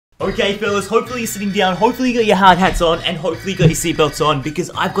Okay, fellas, hopefully you're sitting down, hopefully you got your hard hats on, and hopefully you got your seatbelts on, because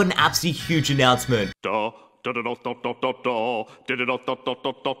I've got an absolutely huge announcement. Stop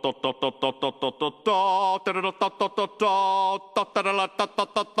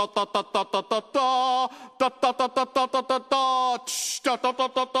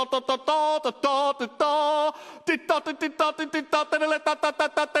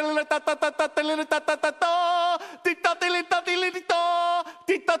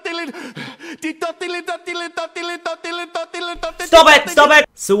it!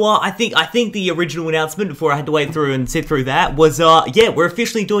 So, I think the original announcement, before I had to wait through and sit through that, was, yeah, we're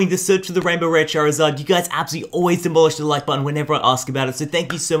officially doing the Search for the Rainbow Rare Charizard. You guys absolutely always demolish the like button whenever I ask about it, so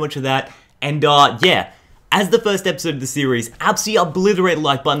thank you so much for that. And, yeah, as the first episode of the series, absolutely obliterate the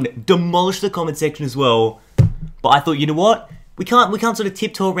like button, demolish the comment section as well. But I thought, you know what? We can't sort of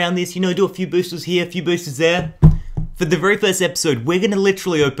tiptoe around this, you know, do a few boosters here, a few boosters there. For the very first episode, we're gonna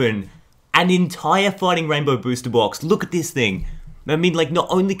literally open an entire Fighting Rainbow booster box. Look at this thing. I mean, like, not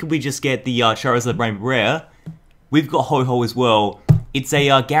only can we just get the Charizard Rainbow Rare, we've got Ho-Ho as well. It's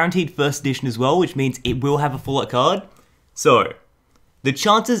a guaranteed first edition as well, which means it will have a full art card. So, the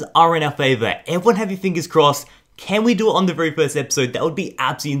chances are in our favor. Everyone have your fingers crossed. Can we do it on the very first episode? That would be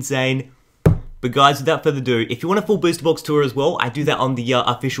absolutely insane. But guys, without further ado, if you want a full booster box tour as well, I do that on the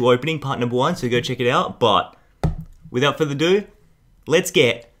official opening, part number 1, so go check it out. But, without further ado, let's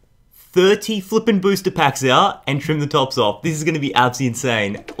get 30 flippin' booster packs out and trim the tops off. This is going to be absolutely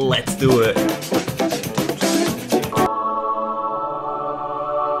insane. Let's do it.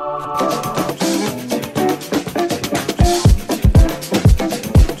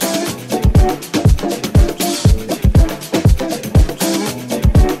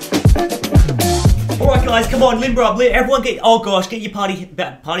 Alright guys, come on, limber up. Everyone get, oh gosh, get your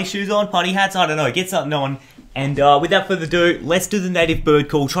party shoes on, party hats, I don't know, get something on. And without further ado, let's do the native bird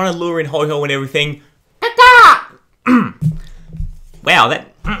call, trying to lure in Ho-Ho and everything. Wow, that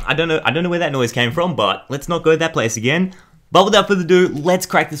I don't know where that noise came from, but let's not go to that place again. But without further ado, let's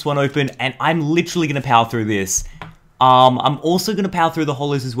crack this one open, and I'm literally gonna power through this. I'm also gonna power through the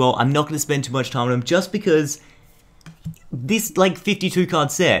holos as well. I'm not gonna spend too much time on them, just because this like 52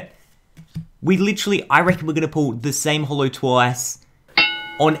 card set, I reckon we're gonna pull the same holo twice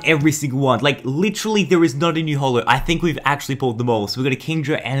on every single one. Like, literally, there is not a new holo. I think we've actually pulled them all. So we've got a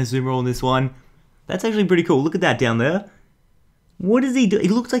Kingdra and a Zoomer on this one. That's actually pretty cool. Look at that down there. What does he do?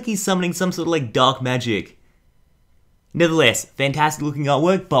 It looks like he's summoning some sort of, like, dark magic. Nevertheless, fantastic looking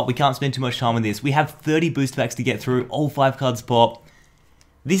artwork, but we can't spend too much time on this. We have 30 booster packs to get through, all 5 cards pop.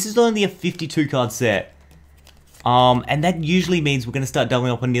 This is only a 52 card set. And that usually means we're going to start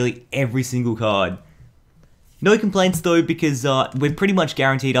doubling up on nearly every single card. No complaints though, because we're pretty much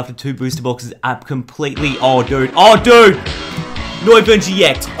guaranteed after 2 booster boxes up completely. Oh dude, Noivern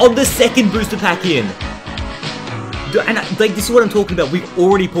GX on the second booster pack in. And like, this is what I'm talking about. We've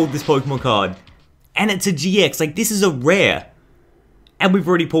already pulled this Pokemon card, and it's a GX. Like, this is a rare, and we've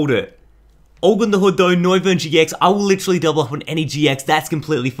already pulled it. Olgun the Hood though, Noivern GX. I will literally double up on any GX. That's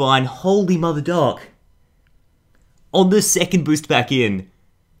completely fine. Holy mother doc. On the second booster pack in.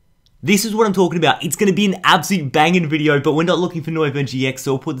 This is what I'm talking about. It's going to be an absolute banging video, but we're not looking for Noivern GX,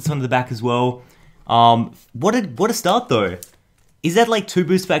 so we'll put this on the back as well. What a start, though. Is that like 2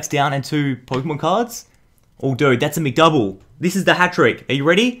 booster packs down and 2 Pokemon cards? Oh, dude, that's a McDouble. This is the hat trick. Are you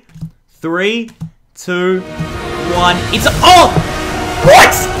ready? 3, 2, 1. It's a... Oh!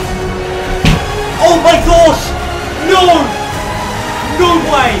 What? Oh my gosh! No! No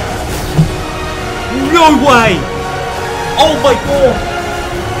way! No way! Oh my god!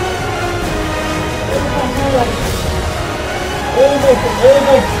 Oh my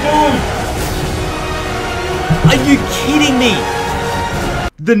god! Are you kidding me?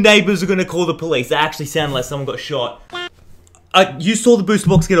 The neighbors are gonna call the police. That actually sounded like someone got shot. You saw the booster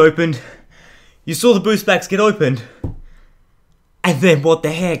box get opened. You saw the booster packs get opened. And then what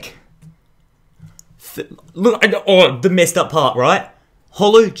the heck? Look, oh, the messed up part, right?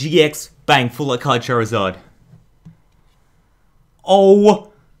 Holo GX, bang, full art card Charizard.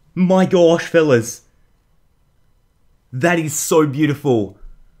 Oh my gosh, fellas. That is so beautiful.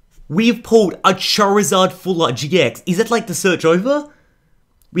 We've pulled a Charizard full art GX. Is that like the search over?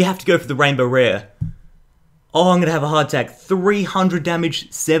 We have to go for the Rainbow Rare. Oh, I'm going to have a heart attack. 300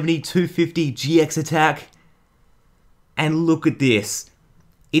 damage, 70, 250 GX attack. And look at this.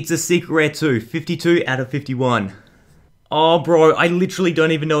 It's a secret rare too. 52 out of 51. Oh, bro, I literally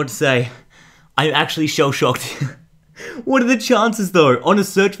don't even know what to say. I'm actually shell-shocked. What are the chances, though? On a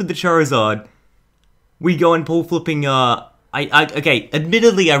search for the Charizard, we go and pull flipping, okay,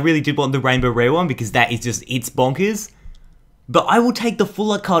 admittedly, I really did want the Rainbow Rare one because that is just, it's bonkers. But I will take the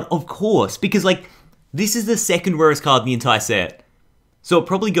full art card, of course, because, like, this is the second rarest card in the entire set. So it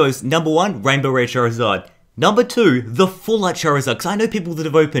probably goes, number 1, Rainbow Rare Charizard. Number 2, the full art Charizard, because I know people that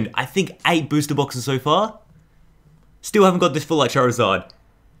have opened, I think, 8 booster boxes so far. Still haven't got this full art Charizard.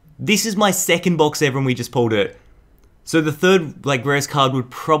 This is my second box ever and we just pulled it. So the third, like, rarest card would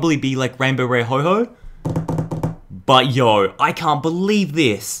probably be, like, Rainbow Rare Ho-Ho. But, yo, I can't believe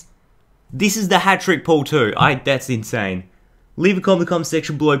this. This is the hat-trick pull, too. That's insane. Leave a comment in the comment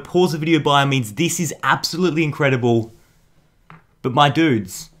section below. Pause the video by all means. This is absolutely incredible. But, my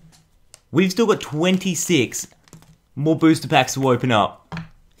dudes, we've still got 26 more booster packs to open up.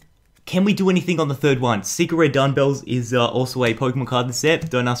 Can we do anything on the third one? Secret Rare Dunbells is also a Pokemon card in the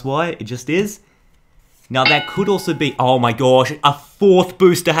set. Don't ask why. It just is. Now, that could also be... Oh, my gosh. A fourth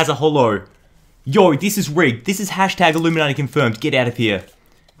booster has a holo. Yo, this is rigged. This is hashtag Illuminati confirmed. Get out of here.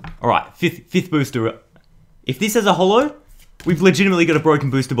 Alright, fifth booster. If this has a holo, we've legitimately got a broken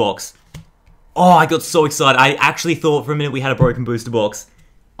booster box. Oh, I got so excited. I actually thought for a minute we had a broken booster box.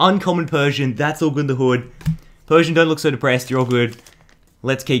 Uncommon Persian. That's all good in the hood. Persian, don't look so depressed. You're all good.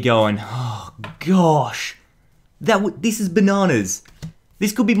 Let's keep going. Oh, gosh. This is bananas.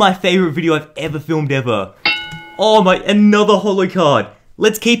 This could be my favorite video I've ever filmed ever. Oh, my... Another holo card.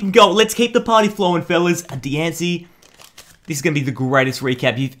 Let's keep them going. Let's keep the party flowing, fellas. A Deancey. This is going to be the greatest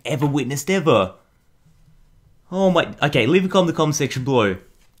recap you've ever witnessed ever. Oh my... Okay, leave a comment in the comment section below.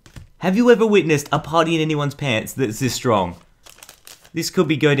 Have you ever witnessed a party in anyone's pants that's this strong? This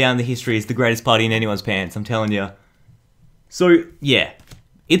could go down in the history as the greatest party in anyone's pants, I'm telling you. So, yeah.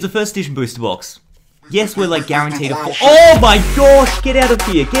 It's a first edition booster box. Yes, we're like guaranteed a... Oh my gosh! Get out of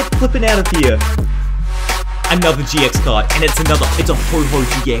here! Get flipping out of here! Another GX card, and it's a Ho-Ho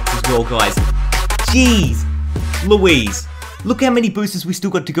GX as well, guys. Jeez! Louise. Look how many boosters we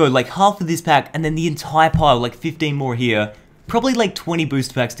still got to go, like half of this pack, and then the entire pile, like 15 more here. Probably like 20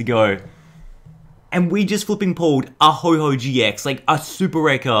 booster packs to go. And we just flipping pulled a Ho-Ho GX, like a super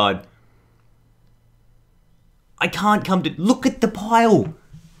rare card. I can't come to... Look at the pile!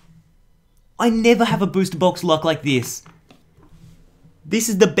 I never have a booster box luck like this. This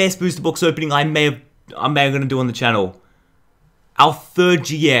is the best booster box opening I may have gonna do on the channel. Our third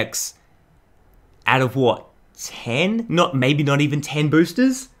GX out of what? 10? Maybe not even 10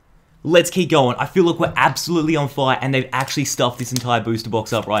 boosters? Let's keep going. I feel like we're absolutely on fire and they've actually stuffed this entire booster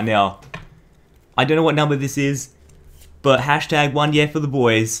box up right now. I don't know what number this is, but hashtag 1 year for the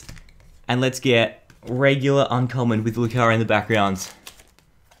boys. And let's get regular uncommon with Lucario in the background.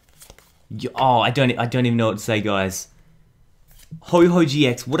 Oh, I don't even know what to say, guys. Ho-Ho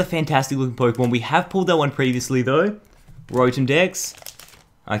GX, what a fantastic looking Pokemon. We have pulled that one previously though. Rotom Dex.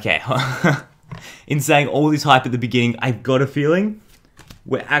 Okay. In saying all this hype at the beginning, I've got a feeling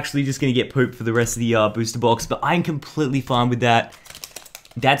we're actually just going to get pooped for the rest of the booster box, but I'm completely fine with that.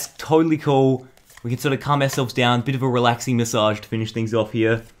 That's totally cool. We can sort of calm ourselves down, bit of a relaxing massage to finish things off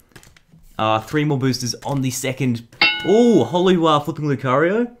here. 3 more boosters on the second. Oh, holo flipping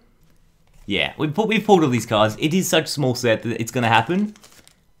Lucario. Yeah, we've pulled all these cards. It is such a small set that it's going to happen.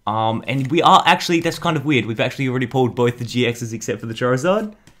 And we are actually, that's kind of weird. We've actually already pulled both the GXs except for the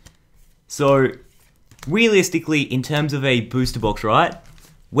Charizard. So, realistically, in terms of a booster box, right?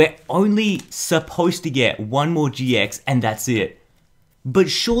 We're only supposed to get 1 more GX and that's it. But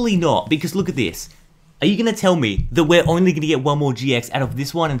surely not, because look at this. Are you going to tell me that we're only going to get 1 more GX out of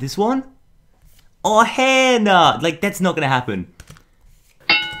this one and this one? Oh, hell nah. Like, that's not going to happen.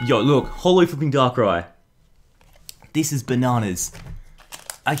 Yo, look, holo flipping Darkrai. This is bananas.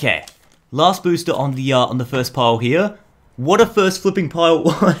 Okay, last booster on the first pile here. What a first flipping pile it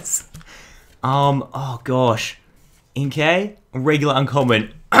was. Oh gosh. Inkay, regular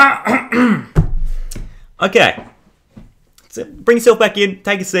uncommon. Okay. So bring yourself back in,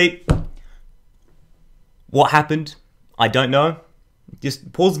 take a seat. What happened? I don't know.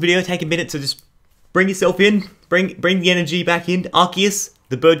 Just pause the video, take a minute to just bring yourself in, bring the energy back in. Arceus,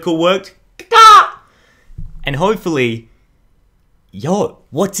 the bird call worked. And hopefully, yo,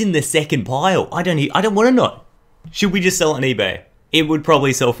 what's in the second pile? I don't want to know. Should we just sell it on eBay? It would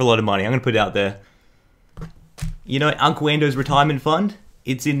probably sell for a lot of money. I'm gonna put it out there. You know, Uncle Ando's retirement fund?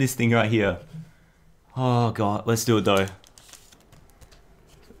 It's in this thing right here. Oh god, let's do it though.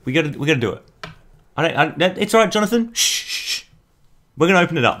 We gotta do it. It's alright, Jonathan. Shh. We're gonna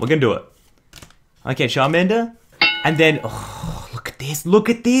open it up. We're gonna do it. Okay, Charmander. And then, oh, look at this. Look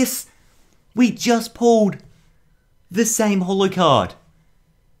at this. We just pulled the same holo card.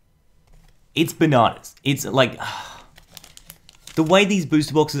 It's bananas. It's like, the way these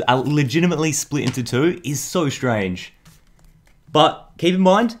booster boxes are legitimately split into 2 is so strange. But keep in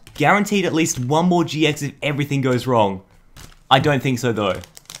mind, guaranteed at least 1 more GX if everything goes wrong. I don't think so, though.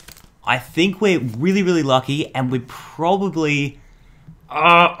 I think we're really, really lucky, and we're probably...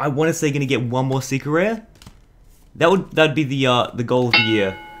 I want to say going to get one more secret rare. That'd be the goal of the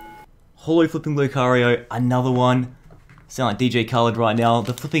year. Holo flipping Lucario, another one. Sound like DJ Khaled right now.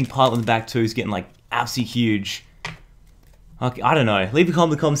 The flipping pile in the back too is getting like absolutely huge. Okay, I don't know. Leave a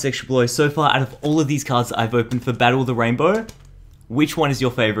comment in the comment section below. So far, out of all of these cards that I've opened for Battle of the Rainbow, which one is your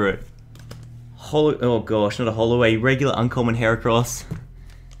favorite? Holo, oh gosh, not a holo, a regular uncommon Heracross.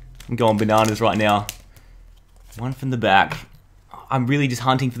 I'm going bananas right now. One from the back. I'm really just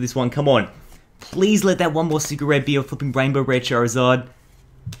hunting for this one. Come on. Please let that one more secret rare be a flipping rainbow rare Charizard.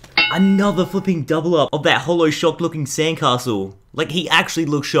 Another flipping double up of that holo shocked looking sandcastle. Like, he actually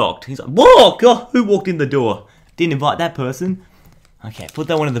looks shocked. He's like, whoa, God, who walked in the door? Didn't invite that person. Okay, put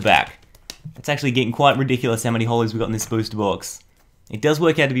that one in the back. It's actually getting quite ridiculous how many holos we got in this booster box. It does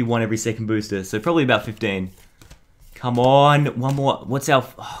work out to be one every second booster, so probably about 15. Come on, one more. What's our...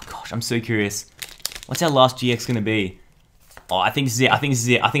 Oh, gosh, I'm so curious. What's our last GX going to be? Oh, I think this is it. I think this is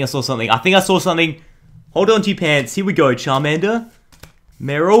it. I think I saw something. I think I saw something. Hold on to your pants. Here we go. Charmander.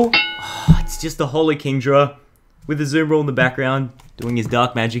 Meryl. Oh, it's just the Holo Kingdra with the zoom roll in the background, doing his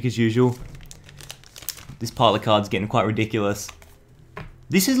dark magic as usual. This pile of cards getting quite ridiculous.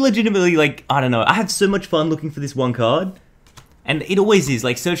 This is legitimately like, I don't know. I have so much fun looking for this one card. And it always is.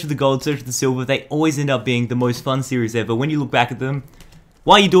 Like, Search for the Gold, Search for the Silver. They always end up being the most fun series ever. When you look back at them,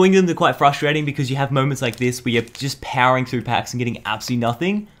 while you're doing them, they're quite frustrating because you have moments like this where you're just powering through packs and getting absolutely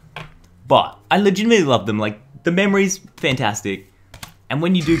nothing. But I legitimately love them. Like, the memories, fantastic. And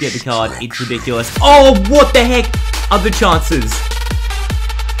when you do get the card, it's ridiculous. Oh, what the heck are the chances?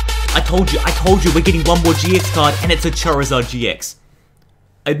 I told you, we're getting one more GX card, and it's a Charizard GX.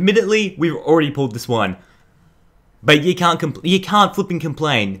 Admittedly, we've already pulled this one. But you can't flipping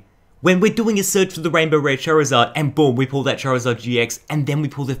complain. When we're doing a search for the Rainbow Rare Charizard, and boom, we pull that Charizard GX, and then we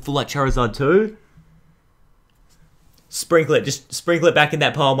pull the full-out Charizard too. Sprinkle it, just sprinkle it back in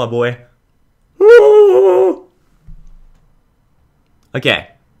that pile, my boy. Woo! Okay.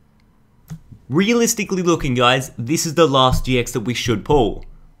 Realistically looking, guys, this is the last GX that we should pull.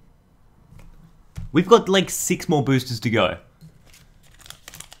 We've got like 6 more boosters to go.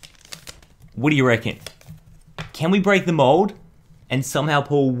 What do you reckon? Can we break the mold and somehow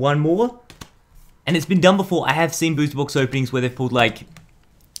pull one more? And it's been done before. I have seen booster box openings where they've pulled like,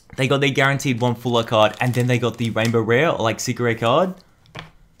 they got their guaranteed one full art card and then they got the rainbow rare or like secret rare card.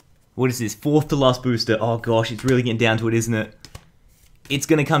 What is this? 4th to last booster. Oh gosh, it's really getting down to it, isn't it? It's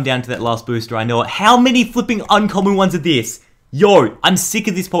gonna come down to that last booster, I know it. How many flipping uncommon ones are this? Yo, I'm sick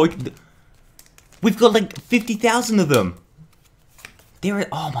of this Pokemon. We've got like 50,000 of them.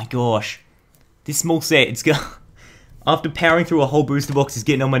 Oh my gosh. This small set, it's gonna... After powering through a whole booster box, is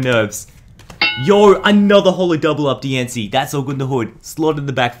getting on my nerves. Yo, another holo double up DNC. That's all good in the hood. Slot in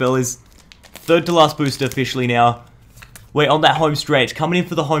the back, fellas. 3rd to last booster officially now. We're on that home stretch, coming in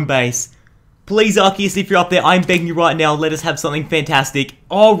for the home base. Please, Arceus, if you're up there, I'm begging you right now, let us have something fantastic.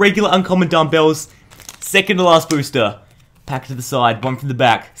 Oh, regular uncommon dumbbells. 2nd to last booster. Pack to the side, one from the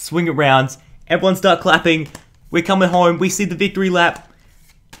back. Swing it round. Everyone start clapping. We're coming home. We see the victory lap.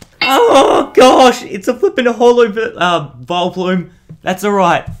 Oh, gosh. It's a flipping holo Vileplume. That's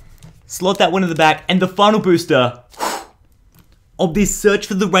alright. Slot that one in the back. And the final booster of this search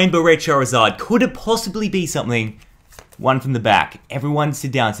for the Rainbow Rare Charizard. Could it possibly be something? One from the back. Everyone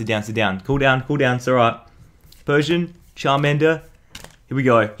sit down, sit down, sit down. Cool down, cool down. It's alright. Persian, Charmander. Here we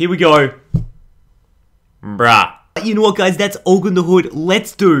go. Here we go. Bruh. You know what, guys? That's all good in the hood.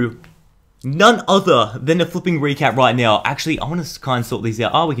 Let's do none other than a flipping recap right now. Actually, I want to kind of sort these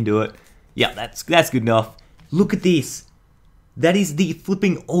out. Oh, we can do it. Yeah, that's good enough. Look at this. That is the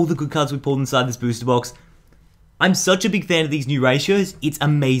flipping all the good cards we pulled inside this booster box. I'm such a big fan of these new ratios. It's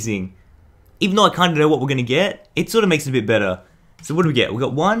amazing. Even though I kind of know what we're going to get, it sort of makes it a bit better. So what do we get? We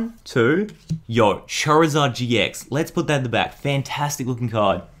got 1, 2, yo, Charizard GX. Let's put that in the back. Fantastic looking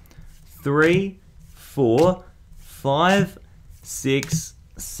card. 3, 4, 5, 6,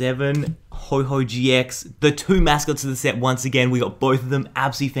 7, Ho-Ho GX. The 2 mascots of the set once again. We got both of them.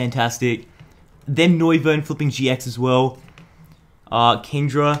 Absolutely fantastic. Then Noivern flipping GX as well.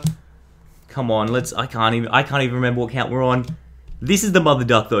 Kingdra. Come on, I can't even remember what count we're on. This is the Mother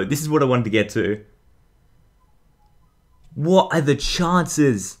Duck though. This is what I wanted to get to. What are the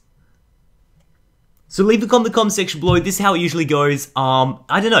chances? So leave a comment in the comment section below. This is how it usually goes. I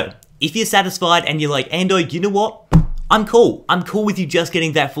don't know. If you're satisfied and you're like, Ando, you know what? I'm cool. I'm cool with you just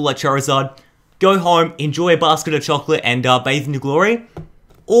getting that full Charizard. Go home, enjoy a basket of chocolate, and bathe in your glory.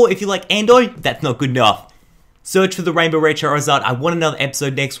 Or if you're like, Ando, that's not good enough. Search for the Rainbow Rare Charizard. I want another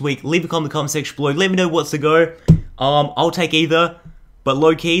episode next week. Leave a comment in the comment section below. Let me know what's to go. I'll take either. But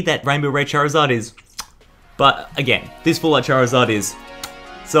low-key, that Rainbow Red Charizard is... But, again, this Full Art Charizard is...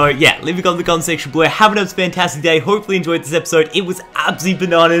 So, yeah, leave a comment in the comment section below. Have a fantastic day. Hopefully you enjoyed this episode. It was absolutely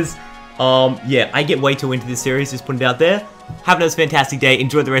bananas. Yeah, I get way too into this series, just putting it out there. Have a fantastic day.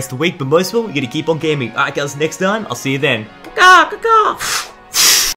 Enjoy the rest of the week. But most of all, you're going to keep on gaming. Alright, guys, next time, I'll see you then. Caca, caca.